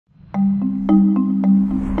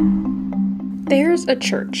There's a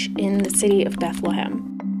church in the city of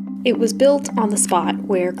Bethlehem. It was built on the spot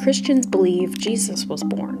where Christians believe Jesus was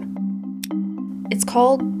born. It's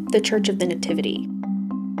called the Church of the Nativity.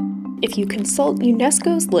 If you consult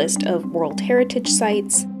UNESCO's list of World Heritage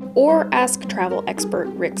Sites or ask travel expert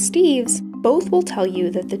Rick Steves, both will tell you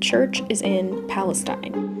that the church is in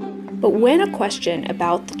Palestine. But when a question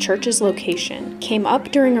about the church's location came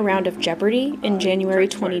up during a round of Jeopardy in January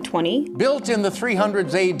 2020... Built in the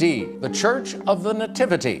 300s AD, the Church of the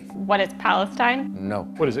Nativity. What is Palestine? No.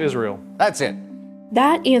 What is Israel? That's it.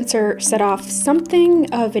 That answer set off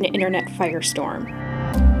something of an internet firestorm.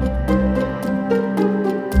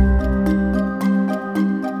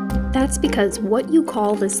 That's because what you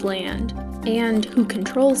call this land, and who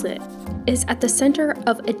controls it, is at the center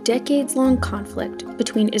of a decades-long conflict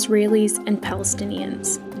between Israelis and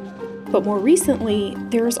Palestinians. But more recently,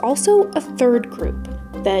 there is also a third group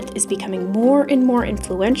that is becoming more and more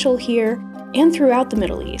influential here and throughout the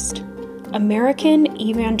Middle East: American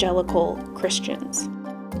evangelical Christians.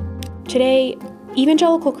 Today,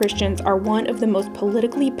 evangelical Christians are one of the most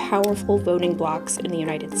politically powerful voting blocs in the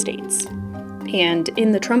United States. And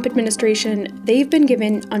in the Trump administration, they've been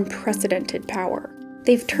given unprecedented power.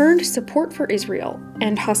 They've turned support for Israel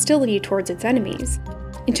and hostility towards its enemies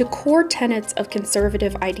into core tenets of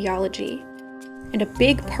conservative ideology. And a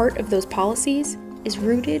big part of those policies is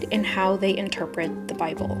rooted in how they interpret the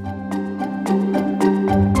Bible.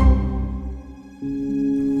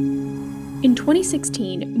 In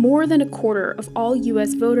 2016, more than a quarter of all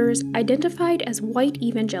U.S. voters identified as white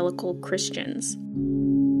evangelical Christians.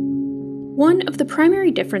 One of the primary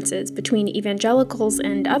differences between evangelicals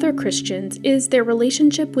and other Christians is their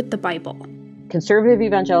relationship with the Bible. Conservative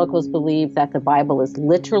evangelicals believe that the Bible is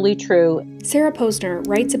literally true. Sarah Posner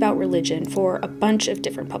writes about religion for a bunch of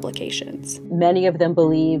different publications. Many of them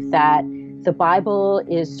believe that the Bible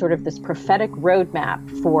is sort of this prophetic roadmap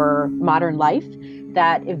for modern life,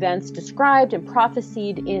 that events described and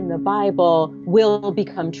prophesied in the Bible will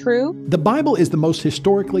become true. The Bible is the most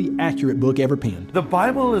historically accurate book ever penned. The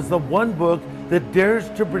Bible is the one book that dares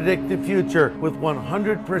to predict the future with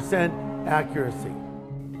 100% accuracy.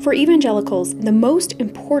 For evangelicals, the most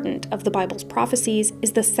important of the Bible's prophecies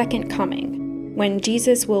is the second coming, when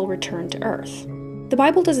Jesus will return to earth. The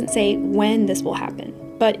Bible doesn't say when this will happen,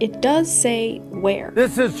 but it does say where.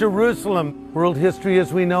 This is Jerusalem. World history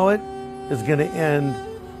as we know it is going to end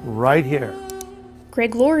right here.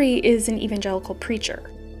 Greg Laurie is an evangelical preacher,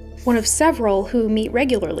 one of several who meet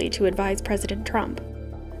regularly to advise President Trump.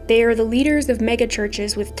 They are the leaders of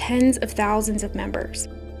megachurches with tens of thousands of members.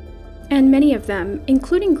 And many of them,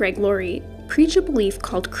 including Greg Laurie, preach a belief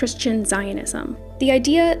called Christian Zionism, the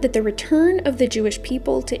idea that the return of the Jewish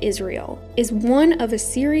people to Israel is one of a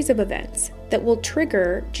series of events that will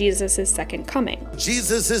trigger Jesus' second coming.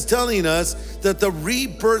 Jesus is telling us that the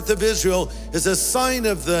rebirth of Israel is a sign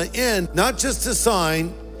of the end, not just a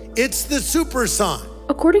sign, it's the super sign.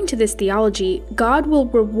 According to this theology, God will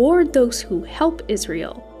reward those who help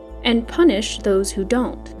Israel and punish those who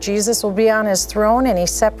don't. Jesus will be on his throne and he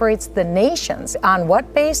separates the nations. On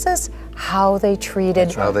what basis? How they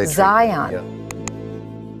treated Zion.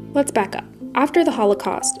 Let's back up. After the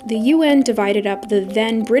Holocaust, the UN divided up the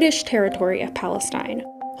then British territory of Palestine,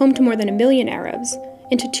 home to more than 1 million Arabs,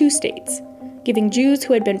 into 2 states, giving Jews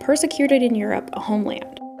who had been persecuted in Europe a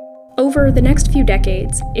homeland. Over the next few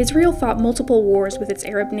decades, Israel fought multiple wars with its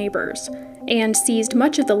Arab neighbors and seized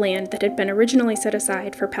much of the land that had been originally set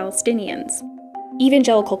aside for Palestinians.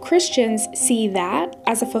 Evangelical Christians see that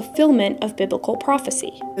as a fulfillment of biblical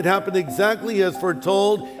prophecy. It happened exactly as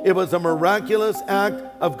foretold. It was a miraculous act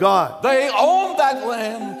of God. They own that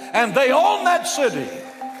land and they own that city.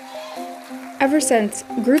 Ever since,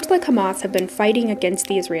 groups like Hamas have been fighting against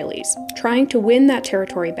the Israelis, trying to win that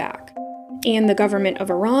territory back. And the government of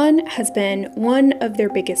Iran has been one of their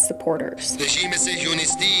biggest supporters.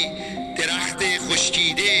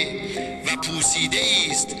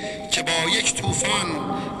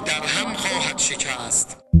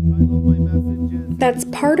 That's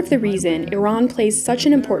part of the reason Iran plays such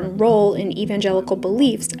an important role in evangelical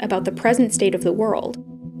beliefs about the present state of the world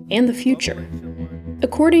and the future.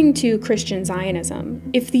 According to Christian Zionism,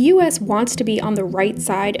 if the US wants to be on the right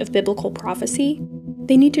side of biblical prophecy,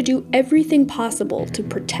 they need to do everything possible to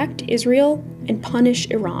protect Israel and punish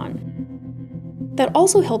Iran. That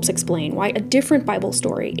also helps explain why a different Bible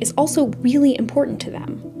story is also really important to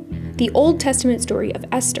them. The Old Testament story of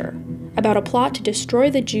Esther, about a plot to destroy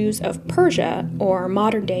the Jews of Persia, or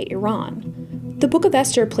modern-day Iran. The Book of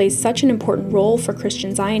Esther plays such an important role for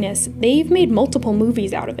Christian Zionists, they've made multiple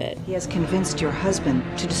movies out of it. He has convinced your husband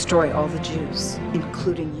to destroy all the Jews,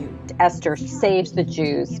 including you. Esther saves the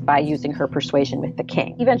Jews by using her persuasion with the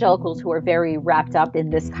king. Evangelicals who are very wrapped up in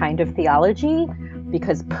this kind of theology,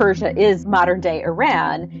 because Persia is modern-day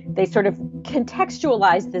Iran, they sort of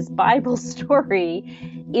contextualize this Bible story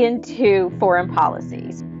into foreign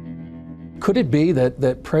policies. Could it be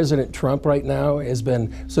that President Trump right now has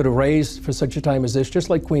been sort of raised for such a time as this, just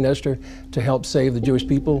like Queen Esther, to help save the Jewish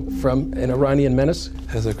people from an Iranian menace?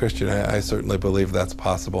 As a Christian, I certainly believe that's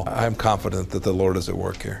possible. I'm confident that the Lord is at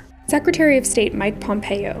work here. Secretary of State Mike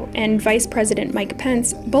Pompeo and Vice President Mike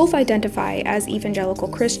Pence both identify as evangelical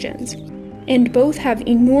Christians, and both have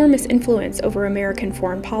enormous influence over American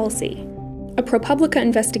foreign policy. A ProPublica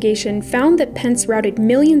investigation found that Pence routed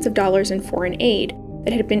millions of dollars in foreign aid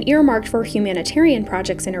that had been earmarked for humanitarian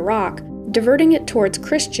projects in Iraq, diverting it towards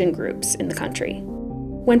Christian groups in the country.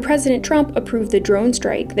 When President Trump approved the drone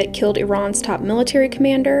strike that killed Iran's top military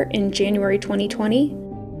commander in January 2020,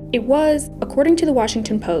 it was, according to the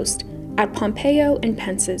Washington Post, at Pompeo and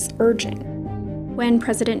Pence's urging. When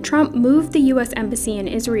President Trump moved the U.S. Embassy in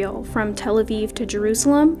Israel from Tel Aviv to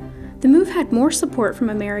Jerusalem, the move had more support from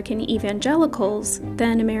American evangelicals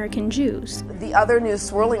than American Jews. The other news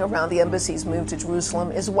swirling around the embassy's move to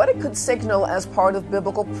Jerusalem is what it could signal as part of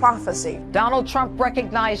biblical prophecy. Donald Trump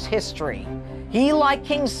recognized history. He, like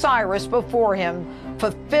King Cyrus before him,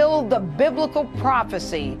 fulfilled the biblical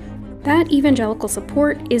prophecy. That evangelical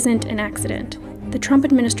support isn't an accident. The Trump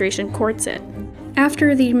administration courts it.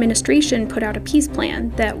 After the administration put out a peace plan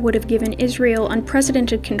that would have given Israel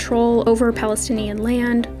unprecedented control over Palestinian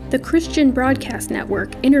land, the Christian Broadcast Network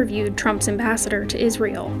interviewed Trump's ambassador to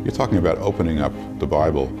Israel. You're talking about opening up the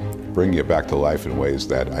Bible, bringing it back to life in ways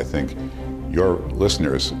that I think your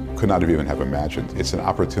listeners could not even have imagined. It's an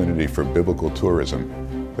opportunity for biblical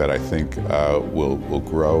tourism that I think will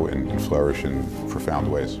grow and flourish in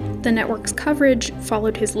profound ways. The network's coverage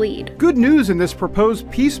followed his lead. Good news in this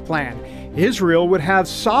proposed peace plan. Israel would have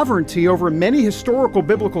sovereignty over many historical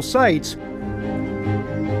biblical sites.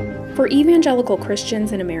 For evangelical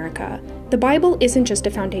Christians in America, the Bible isn't just a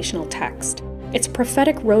foundational text. It's a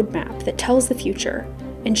prophetic roadmap that tells the future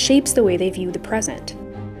and shapes the way they view the present.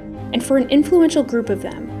 And for an influential group of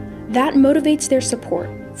them, that motivates their support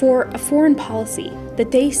for a foreign policy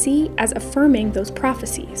that they see as affirming those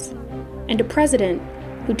prophecies, and a president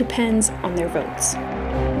who depends on their votes.